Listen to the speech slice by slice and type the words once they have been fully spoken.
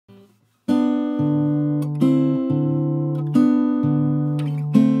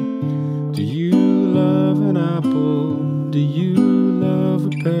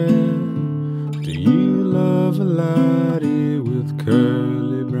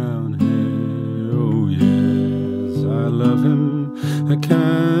I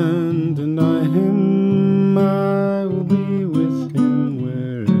can't deny him. I will be with him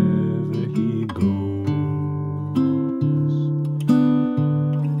wherever he goes.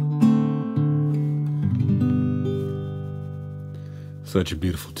 Such a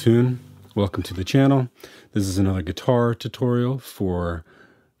beautiful tune. Welcome to the channel. This is another guitar tutorial for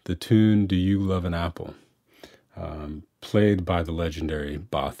the tune Do You Love an Apple, played by the legendary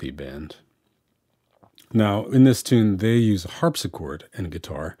Bothy band. Now, in this tune, they use a harpsichord and a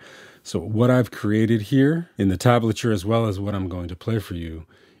guitar. So what I've created here in the tablature, as well as what I'm going to play for you,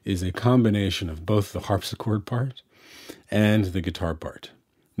 is a combination of both the harpsichord part and the guitar part.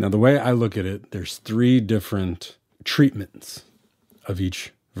 Now, the way I look at it, there's three different treatments of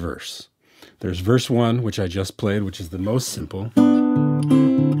each verse. There's verse 1, which I just played, which is the most simple.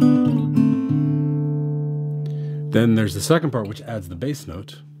 Then there's the second part, which adds the bass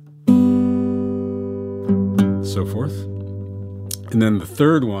note, so forth. And then the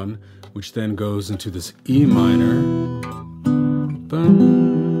third one, which then goes into this E minor, bum,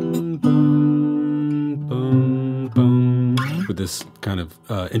 bum, bum, bum, with this kind of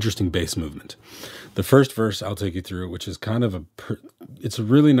interesting bass movement. The first verse I'll take you through, which is kind of it's a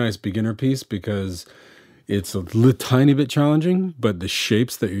really nice beginner piece because it's a tiny bit challenging, but the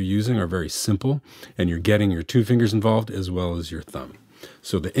shapes that you're using are very simple, and you're getting your two fingers involved as well as your thumb.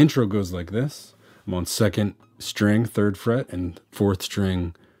 So the intro goes like this. I'm on second string, 3rd fret, and 4th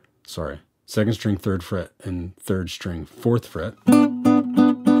string, second string, 3rd fret, and 3rd string, 4th fret.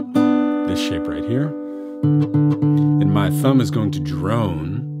 This shape right here. And my thumb is going to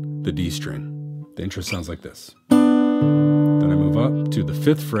drone the D string. The intro sounds like this. Then I move up to the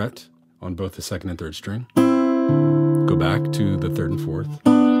 5th fret on both the 2nd and 3rd string. Go back to the 3rd and 4th.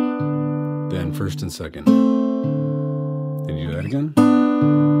 Then 1st and 2nd. Then you do that again.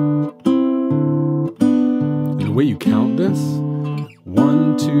 And the way you count this,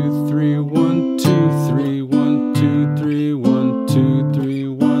 1, 2, 3, 1, 2, 3, 1, 2, 3, 1, 2, 3,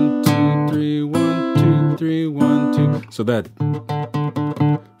 1, 2, 3, 1, 2, 3, 1, 2. So that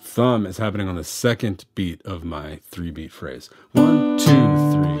thumb is happening on the second beat of my 3-beat phrase. 1, 2,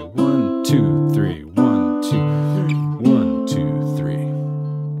 3, 1, 2, 3, 1, 2, 3, 1, 2,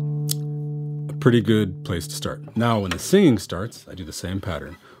 3. A pretty good place to start. Now, when the singing starts, I do the same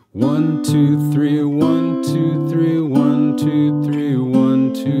pattern. 1, 2, 3, 1, 2, 3, 1, 2, 3,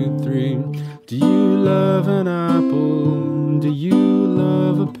 1, 2, 3. Do you love an apple? Do you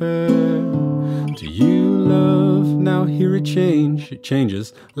love a pear? Do you love? Now hear it change. It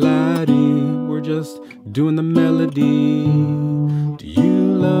changes. Laddie, we're just doing the melody. Do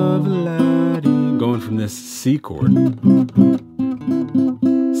you love a laddie? Going from this C chord,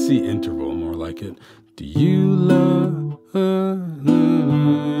 C interval, more like it. Do you love?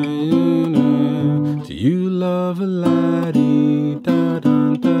 Do you love a laddie? Da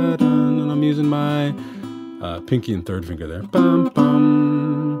da da da. And I'm using my pinky and 3rd finger there. Bum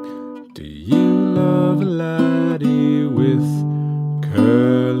bum. Do you love a laddie with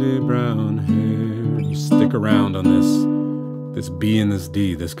curly brown hair? You stick around on this B and this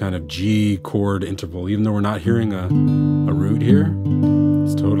D, this kind of G chord interval, even though we're not hearing a root here.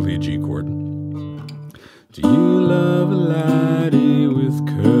 It's totally a G chord. Do you love a laddie with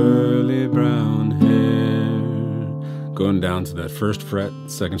curly brown hair? Going down to that 1st fret,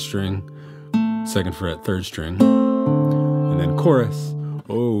 2nd string, 2nd fret, 3rd string, and then chorus.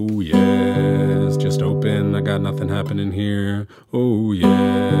 Oh yes, just open, I got nothing happening here. Oh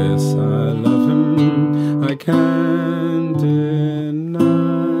yes, I love him, I can't deny.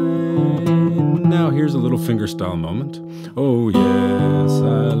 Now here's a little fingerstyle moment. Oh yes,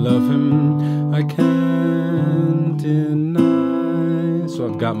 I love him, I can't deny. So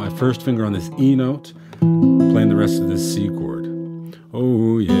I've got my 1st finger on this E note, playing the rest of this C chord.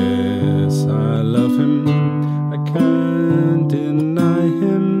 Oh yes, I love him, I can't deny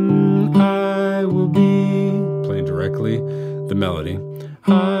him. I will be, playing directly the melody,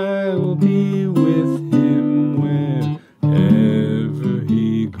 I will be with him wherever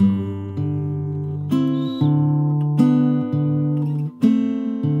he goes.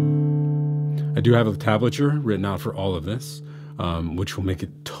 I do have a tablature written out for all of this, which will make it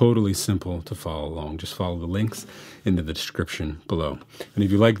totally simple to follow along. Just follow the links in the description below. And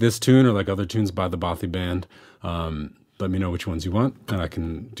if you like this tune or like other tunes by the Bothy band, let me know which ones you want, and I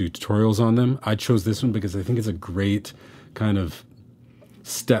can do tutorials on them. I chose this one because I think it's a great kind of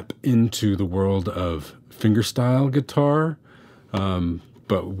step into the world of fingerstyle guitar,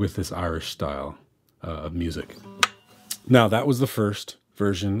 but with this Irish style of music. Now, that was the first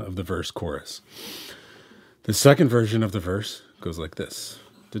version of the verse chorus. The second version of the verse goes like this.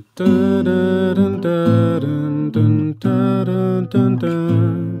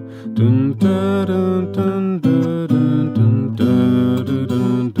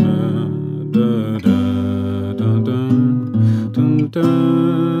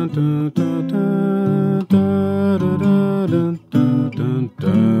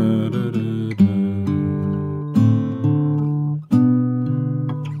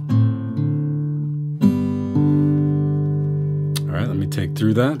 All right, let me take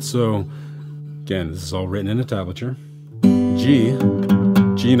through that. So again, this is all written in a tablature.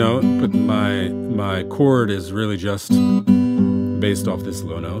 G note, but my chord is really just based off this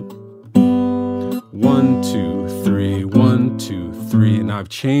low note. 1, 2, 3, 1, 2, 3. Now I've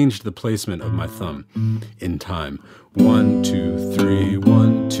changed the placement of my thumb in time. 1, 2, 3,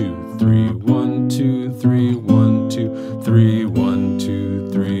 1, 2, 3, 1, 2, 3, 1, 2, 3, 1,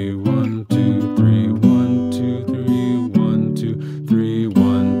 2, 3, 1, 2, 3, 1, 2, 3, 1, 2, 3,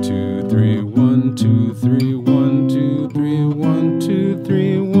 1, 2, 3, 1, 2, 3, 1, 2, 3, 1, 2,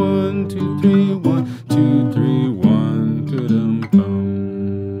 3, 1, 2, 3, 1, 2, 3, 1, 2, dum bum.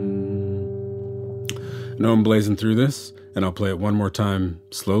 Now I'm blazing through this, and I'll play it one more time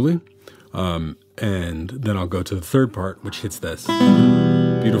slowly, and then I'll go to the third part, which hits this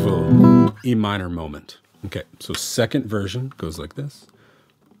beautiful E minor moment. Okay, so second version goes like this.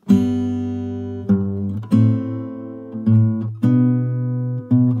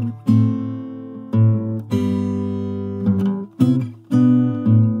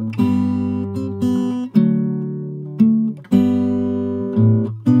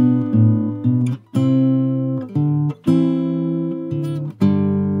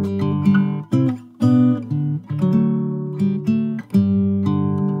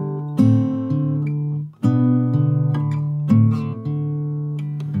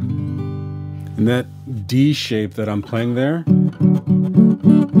 And that D shape that I'm playing there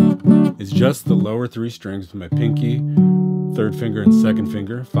is just the lower three strings with my pinky, third finger, and second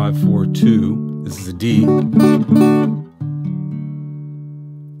finger. 5, 4, 2. This is a D.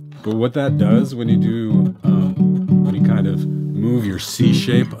 But what that does when you do, when you kind of move your C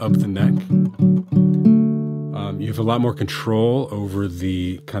shape up the neck, you have a lot more control over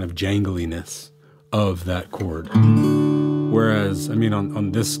the kind of jangliness of that chord. Whereas, I mean,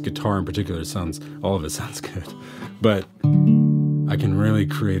 on this guitar in particular, all of it sounds good, but I can really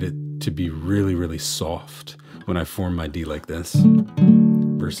create it to be really, really soft when I form my D like this,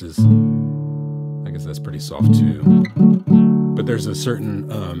 versus, I guess that's pretty soft too. But there's a certain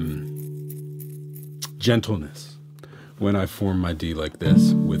gentleness when I form my D like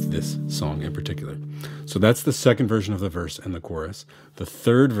this with this song in particular. So that's the second version of the verse and the chorus. The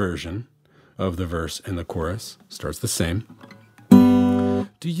third version of the verse and the chorus starts the same.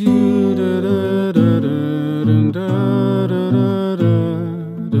 Do you da da da da da da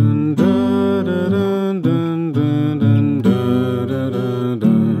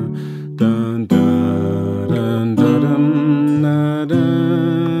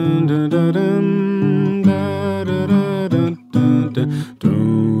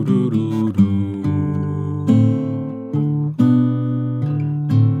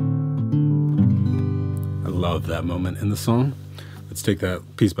that moment in the song. Let's take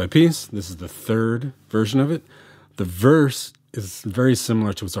that piece by piece. This is the third version of it. The verse is very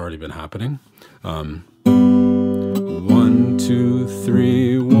similar to what's already been happening. 1, 2,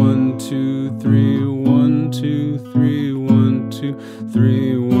 3, 1, 2, 3, 1, 2, 3, 1, 2,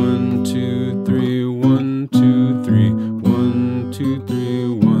 3, 1, 2, 3, 1, 2, 3, 1, 2, 3,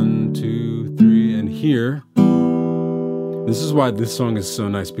 1, 2, 3. And here, this is why this song is so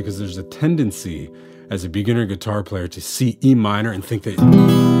nice, because there's a tendency as a beginner guitar player to see E minor and think that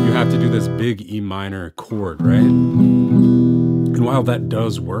you have to do this big E minor chord, right? And while that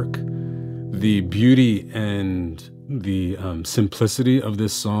does work, the beauty and the simplicity of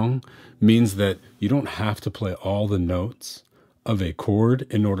this song means that you don't have to play all the notes of a chord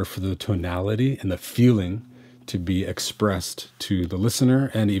in order for the tonality and the feeling to be expressed to the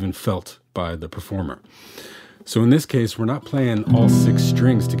listener and even felt by the performer. So in this case, we're not playing all 6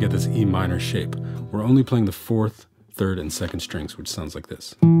 strings to get this E minor shape. We're only playing the 4th, 3rd, and 2nd strings, which sounds like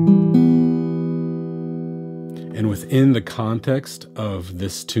this. And within the context of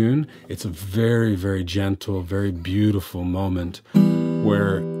this tune, it's a very, very gentle, very beautiful moment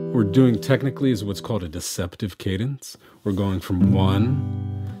where we're doing technically is what's called a deceptive cadence. We're going from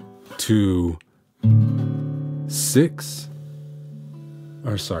 1 to 6,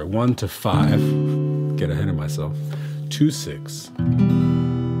 or sorry, 1 to 5. Get ahead of myself. 2, 6.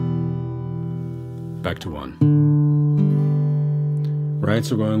 Back to 1. Right,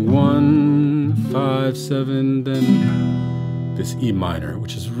 so we're going 1, 5, 7, then this E minor,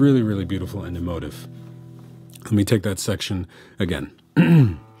 which is really, really beautiful and emotive. Let me take that section again.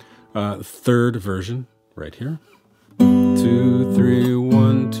 Third version right here. 2, 3,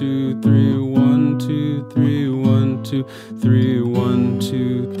 1, 2, 3, 1, 2, 3, 1, 2, 3, 1,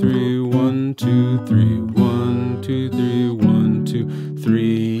 2, 3, 1, 2, 3, 1, 2, 3, 1, 2,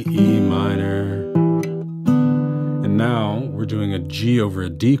 3, E minor. And now we're doing a G over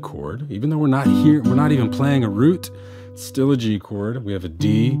a D chord. Even though we're not here, we're not even playing a root, it's still a G chord. We have a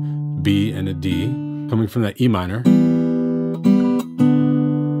D, B, and a D coming from that E minor.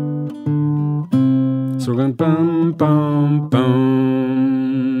 So we're going bum, bum,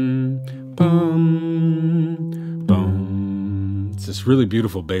 bum, bum, bum. It's this really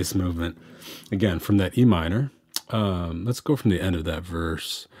beautiful bass movement, again, from that E minor. Let's go from the end of that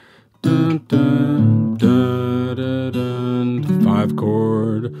verse. Dun, dun, dun, dun, dun, 5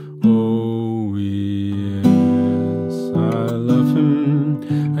 chord. Oh, yes, I love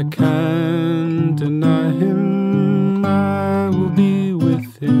him. I can't deny him. I will be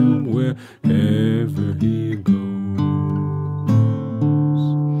with him wherever he goes.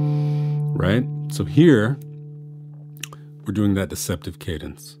 Right? So here, we're doing that deceptive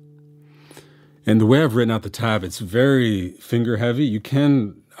cadence. And the way I've written out the tab, it's very finger heavy. You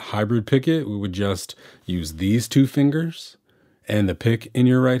can hybrid pick it. We would just use these 2 fingers and the pick in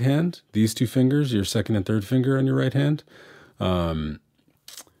your right hand. These 2 fingers, your second and third finger on your right hand. Or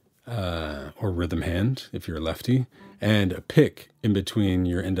rhythm hand if you're a lefty, and a pick in between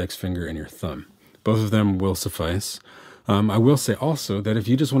your index finger and your thumb. Both of them will suffice. I will say also that if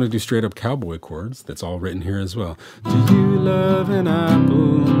you just want to do straight up cowboy chords, that's all written here as well. Do you love an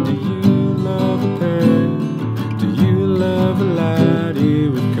apple? Do you love a pear? Do you love a laddie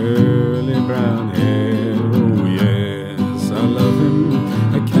with curly brown hair? Oh yes, I love him.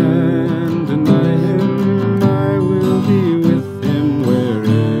 I can't deny him. I will be with him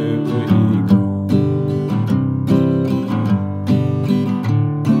wherever he goes.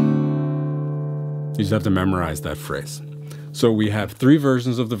 You just have to memorize that phrase. So we have 3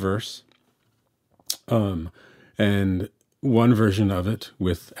 versions of the verse, and one version of it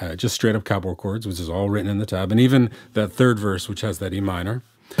with just straight up cowboy chords, which is all written in the tab, and even that third verse, which has that E minor.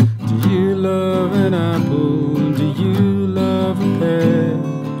 Do you love an apple? Do you love a pear?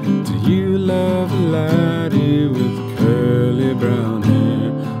 Do you love a laddie with curly brown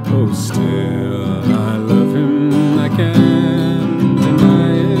hair? Oh, still I love him. I can't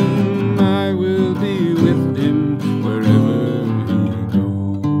deny him. I will be with him wherever he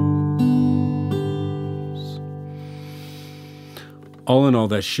goes. All in all,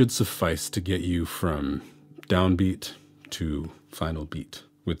 that should suffice to get you from downbeat to final beat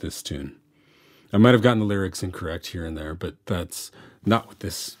with this tune. I might have gotten the lyrics incorrect here and there, but that's not what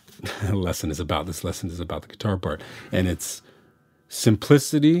this lesson is about. This lesson is about the guitar part, and it's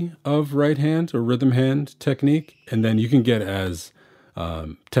simplicity of right hand or rhythm hand technique, and then you can get as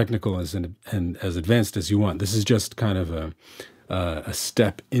technical and as advanced as you want. This is just kind of a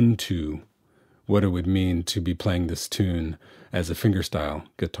step into what it would mean to be playing this tune as a fingerstyle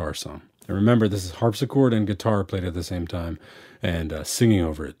guitar song. And remember, this is harpsichord and guitar played at the same time, and singing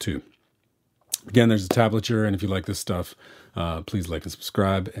over it too. Again, there's a tablature, and if you like this stuff, please like and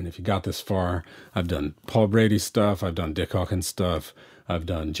subscribe. And if you got this far, I've done Paul Brady stuff, I've done Dick Hawkins stuff, I've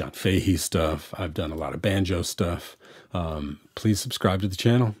done John Fahey stuff, I've done a lot of banjo stuff. Please subscribe to the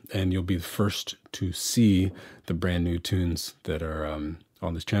channel, and you'll be the first to see the brand new tunes that are on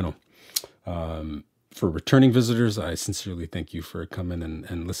this channel. For returning visitors, I sincerely thank you for coming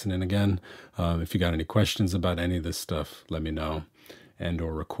and listening again. If you got any questions about any of this stuff, let me know, and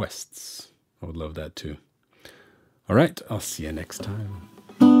or requests. I would love that too. All right, I'll see you next time.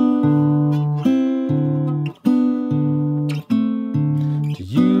 Do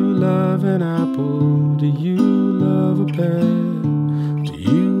you love an apple? Do you love a pear? Do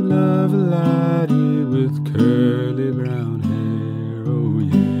you love a laddie with curly brown hair? Oh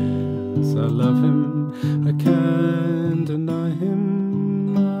yes, I love him. I can't deny him.